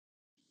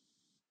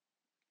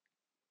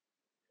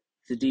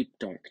The deep,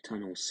 dark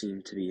tunnel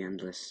seemed to be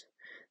endless.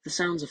 The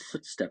sounds of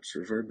footsteps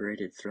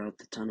reverberated throughout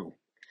the tunnel.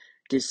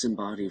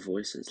 Disembodied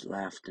voices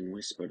laughed and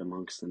whispered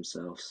amongst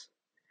themselves.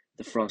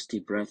 The frosty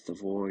breath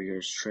of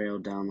warriors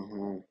trailed down the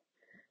hall.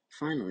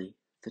 Finally,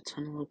 the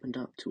tunnel opened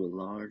up to a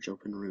large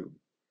open room.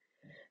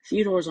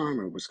 Theodore's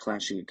armor was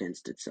clashing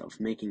against itself,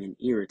 making an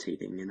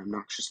irritating and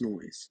obnoxious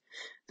noise.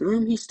 The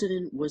room he stood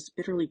in was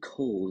bitterly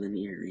cold and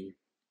eerie.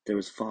 There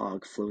was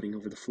fog floating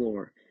over the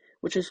floor,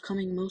 which was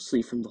coming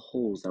mostly from the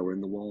holes that were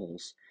in the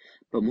walls,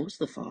 but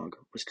most of the fog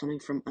was coming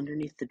from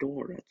underneath the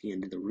door at the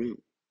end of the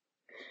room.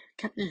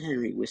 Captain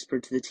Henry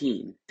whispered to the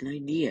team an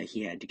idea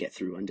he had to get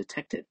through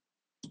undetected.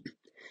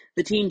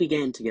 The team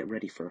began to get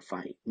ready for a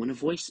fight when a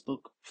voice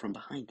spoke from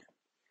behind them.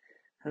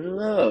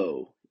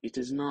 "Hello! It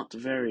is not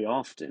very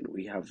often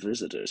we have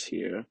visitors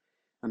here,"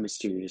 a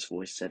mysterious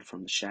voice said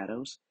from the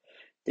shadows.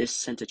 This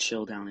sent a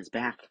chill down his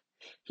back.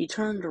 He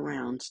turned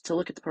around to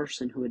look at the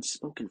person who had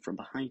spoken from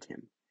behind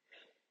him.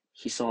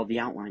 He saw the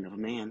outline of a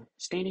man,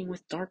 standing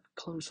with dark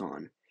clothes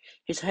on.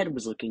 His head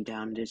was looking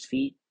down at his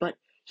feet, but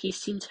he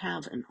seemed to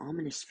have an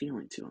ominous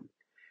feeling to him.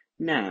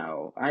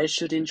 "Now, I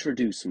should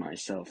introduce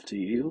myself to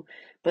you,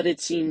 but it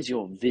seems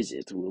your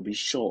visit will be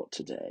short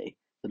today,"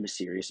 the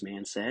mysterious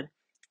man said.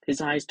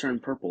 His eyes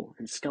turned purple,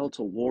 and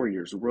skeletal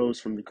warriors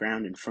rose from the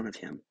ground in front of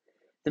him.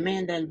 The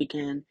man then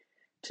began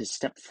to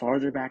step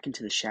farther back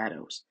into the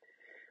shadows.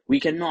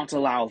 "We cannot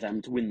allow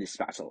them to win this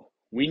battle.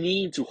 We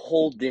need to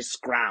hold this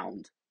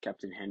ground,"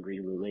 Captain Henry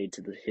relayed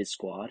to his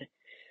squad.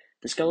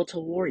 The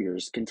skeletal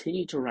warriors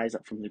continued to rise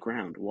up from the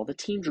ground, while the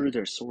team drew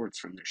their swords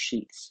from their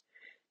sheaths.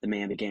 The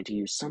man began to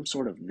use some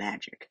sort of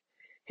magic.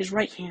 His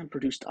right hand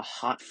produced a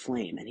hot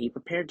flame, and he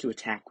prepared to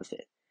attack with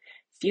it.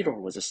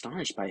 Theodore was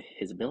astonished by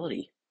his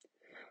ability.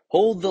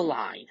 "Hold the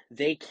line!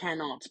 They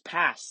cannot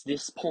pass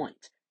this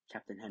point!"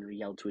 Captain Henry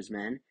yelled to his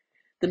men.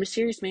 The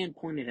mysterious man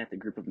pointed at the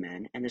group of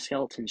men, and the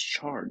skeletons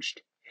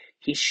charged.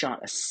 He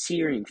shot a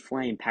searing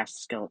flame past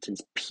the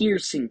skeletons,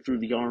 piercing through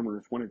the armor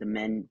of one of the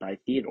men by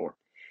Theodore.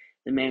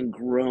 The man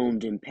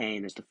groaned in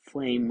pain as the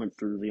flame went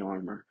through the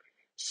armor.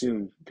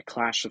 Soon, the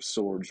clash of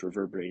swords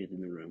reverberated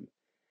in the room.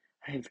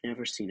 "I have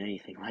never seen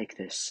anything like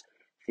this,"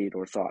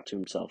 Theodore thought to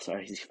himself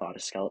as he fought a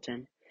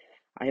skeleton.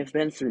 "I have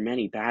been through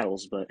many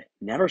battles, but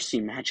never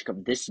seen magic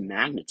of this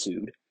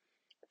magnitude."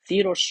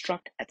 Theodore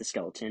struck at the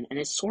skeleton, and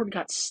his sword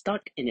got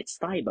stuck in its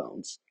thigh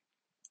bones.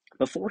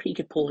 Before he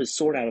could pull his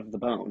sword out of the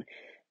bone,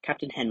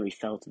 Captain Henry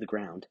fell to the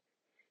ground.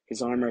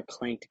 His armor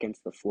clanked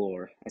against the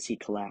floor as he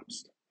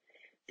collapsed.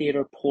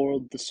 Theodore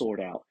pulled the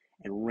sword out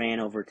and ran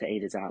over to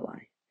aid his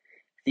ally.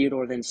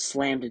 Theodore then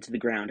slammed into the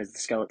ground as the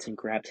skeleton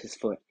grabbed his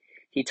foot.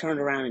 He turned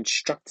around and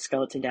struck the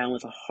skeleton down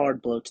with a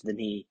hard blow to the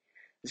knee.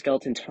 The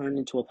skeleton turned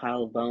into a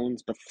pile of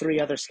bones, but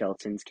 3 other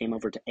skeletons came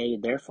over to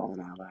aid their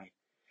fallen ally.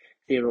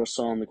 Theodore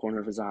saw in the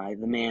corner of his eye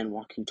the man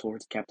walking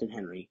towards Captain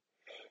Henry.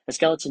 A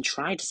skeleton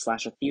tried to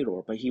slash at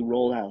Theodore, but he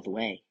rolled out of the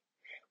way.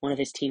 One of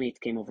his teammates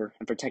came over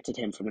and protected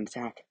him from an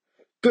attack.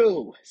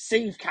 "Go!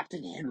 Save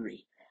Captain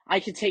Henry! I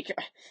can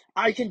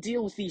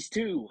deal with these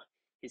two!"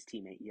 His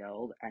teammate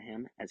yelled at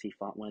him as he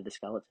fought one of the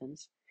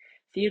skeletons.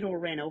 Theodore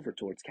ran over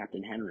towards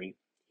Captain Henry.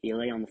 He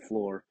lay on the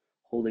floor,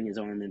 holding his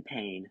arm in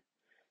pain.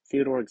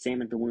 Theodore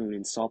examined the wound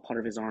and saw part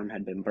of his arm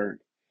had been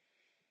burnt.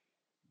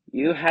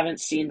 "You haven't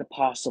seen the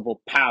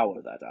possible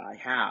power that I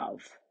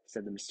have,"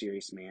 said the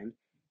mysterious man.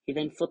 He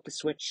then flipped the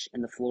switch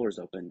and the floors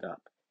opened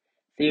up.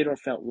 Theodore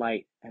felt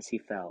light as he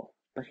fell,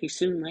 but he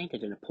soon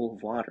landed in a pool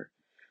of water.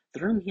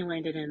 The room he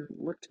landed in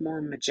looked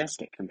more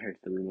majestic compared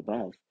to the room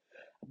above.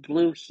 A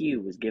blue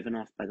hue was given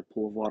off by the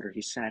pool of water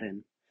he sat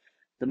in.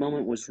 The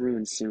moment was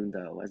ruined soon,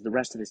 though, as the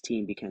rest of his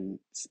team began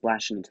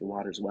splashing into the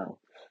water as well.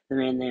 The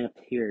man then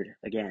appeared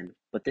again,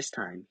 but this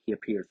time he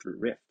appeared through a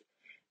rift.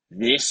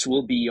 "This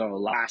will be your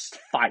last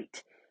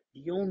fight.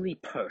 The only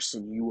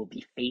person you will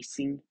be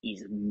facing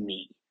is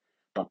me.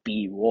 But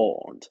be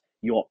warned,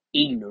 your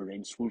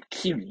ignorance will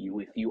kill you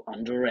if you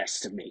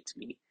underestimate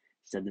me,"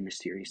 said the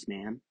mysterious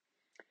man.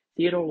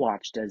 Theodore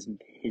watched as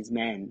his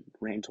men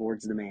ran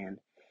towards the man.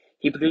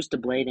 He produced a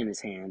blade in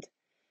his hand.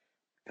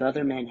 The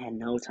other men had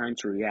no time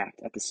to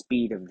react at the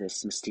speed of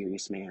this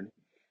mysterious man.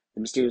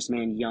 The mysterious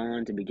man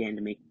yawned and began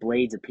to make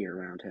blades appear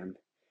around him.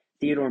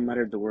 Theodore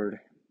muttered the word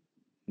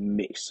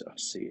 "Mesa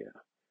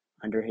Seer"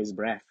 under his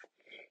breath.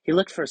 He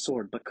looked for a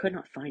sword, but could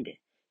not find it.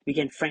 He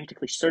began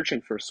frantically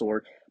searching for a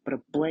sword, but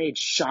a blade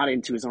shot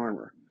into his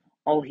armor.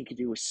 All he could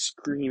do was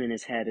scream in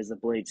his head as the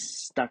blade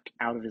stuck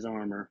out of his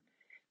armor.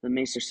 The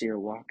Mesa Seer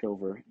walked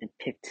over and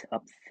picked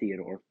up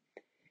Theodore.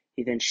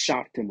 He then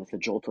shocked him with a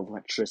jolt of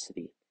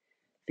electricity.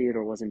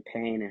 Theodore was in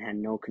pain and had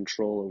no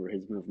control over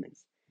his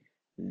movements.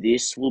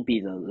 "This will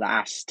be the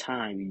last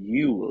time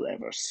you will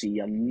ever see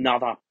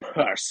another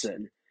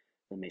person,"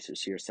 the Mesa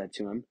Seer said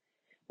to him.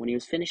 When he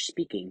was finished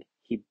speaking,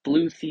 he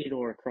blew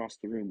Theodore across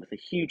the room with a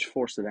huge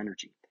force of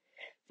energy.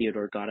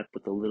 Theodore got up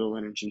with the little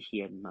energy he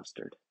had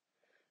mustered.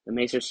 The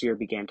Mesa Seer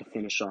began to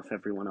finish off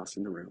everyone else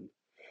in the room.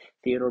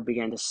 Theodore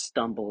began to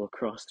stumble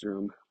across the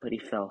room, but he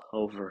fell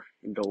over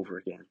and over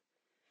again.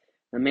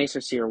 The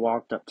Mesa Seer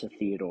walked up to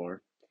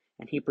Theodore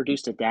and he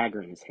produced a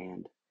dagger in his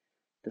hand.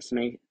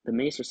 The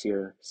Maester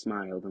Seer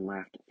smiled and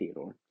laughed at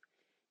Theodore.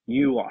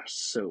 You are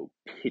so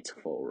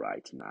pitiful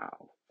right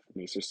now, the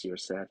Maester Seer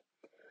said.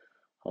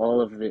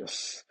 All of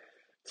this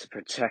to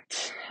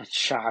protect a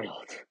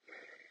child.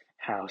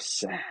 How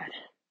sad,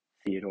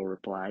 Theodore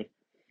replied.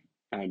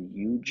 And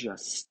you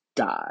just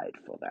died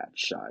for that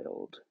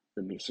child,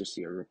 the Maester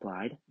Seer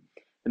replied.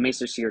 The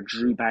Maester Seer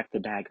drew back the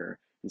dagger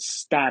and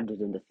stabbed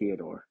it into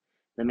Theodore.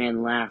 The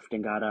man laughed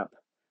and got up,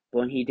 but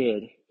when he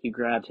did, he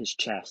grabbed his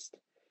chest.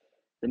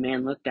 The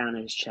man looked down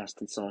at his chest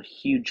and saw a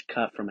huge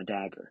cut from a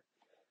dagger.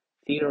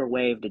 Theodore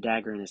waved a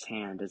dagger in his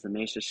hand as the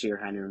Maester Seer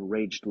had an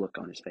enraged look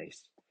on his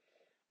face.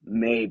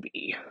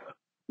 Maybe,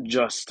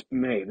 just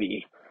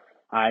maybe,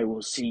 I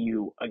will see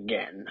you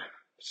again.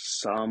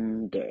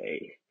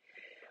 Someday.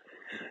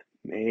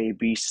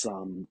 Maybe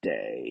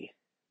someday,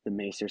 the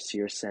Maester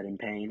Seer said in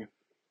pain.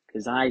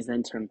 His eyes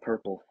then turned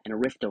purple, and a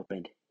rift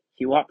opened.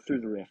 He walked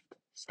through the rift,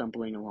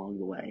 stumbling along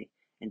the way,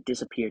 and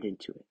disappeared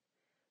into it.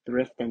 The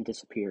rift then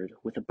disappeared,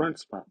 with a burnt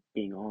spot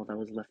being all that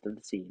was left of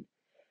the scene.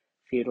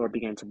 Theodore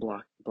began to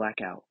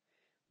black out,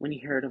 when he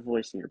heard a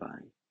voice nearby.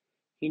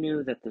 He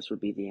knew that this would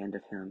be the end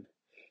of him.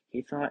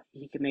 He thought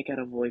he could make out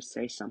a voice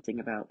say something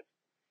about,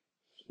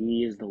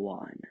 "He is the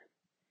one."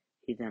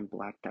 He then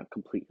blacked out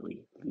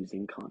completely,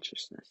 losing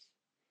consciousness.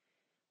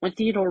 When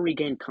Theodore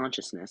regained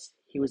consciousness,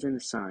 he was in the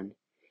sun.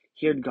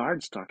 He heard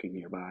guards talking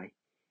nearby.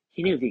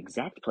 He knew the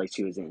exact place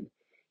he was in.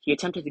 He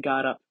attempted to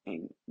get up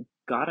and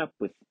got up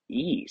with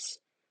ease.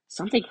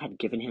 Something had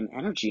given him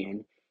energy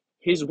and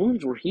his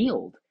wounds were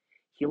healed.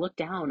 He looked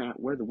down at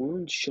where the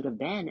wounds should have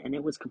been and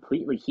it was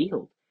completely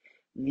healed.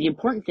 The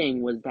important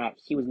thing was that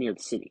he was near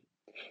the city.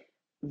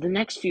 The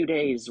next few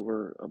days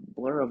were a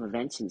blur of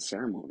events and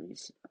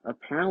ceremonies.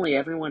 Apparently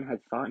everyone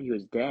had thought he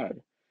was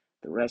dead.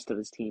 The rest of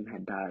his team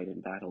had died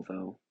in battle,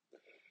 though.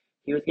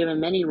 He was given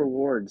many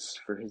rewards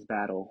for his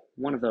battle,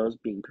 one of those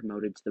being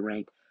promoted to the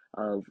rank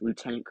of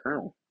lieutenant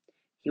colonel.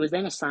 He was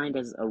then assigned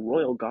as a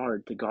royal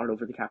guard to guard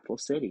over the capital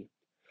city.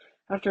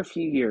 After a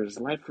few years,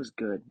 life was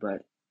good,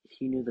 but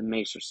he knew the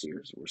Maester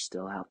Seers were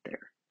still out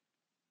there.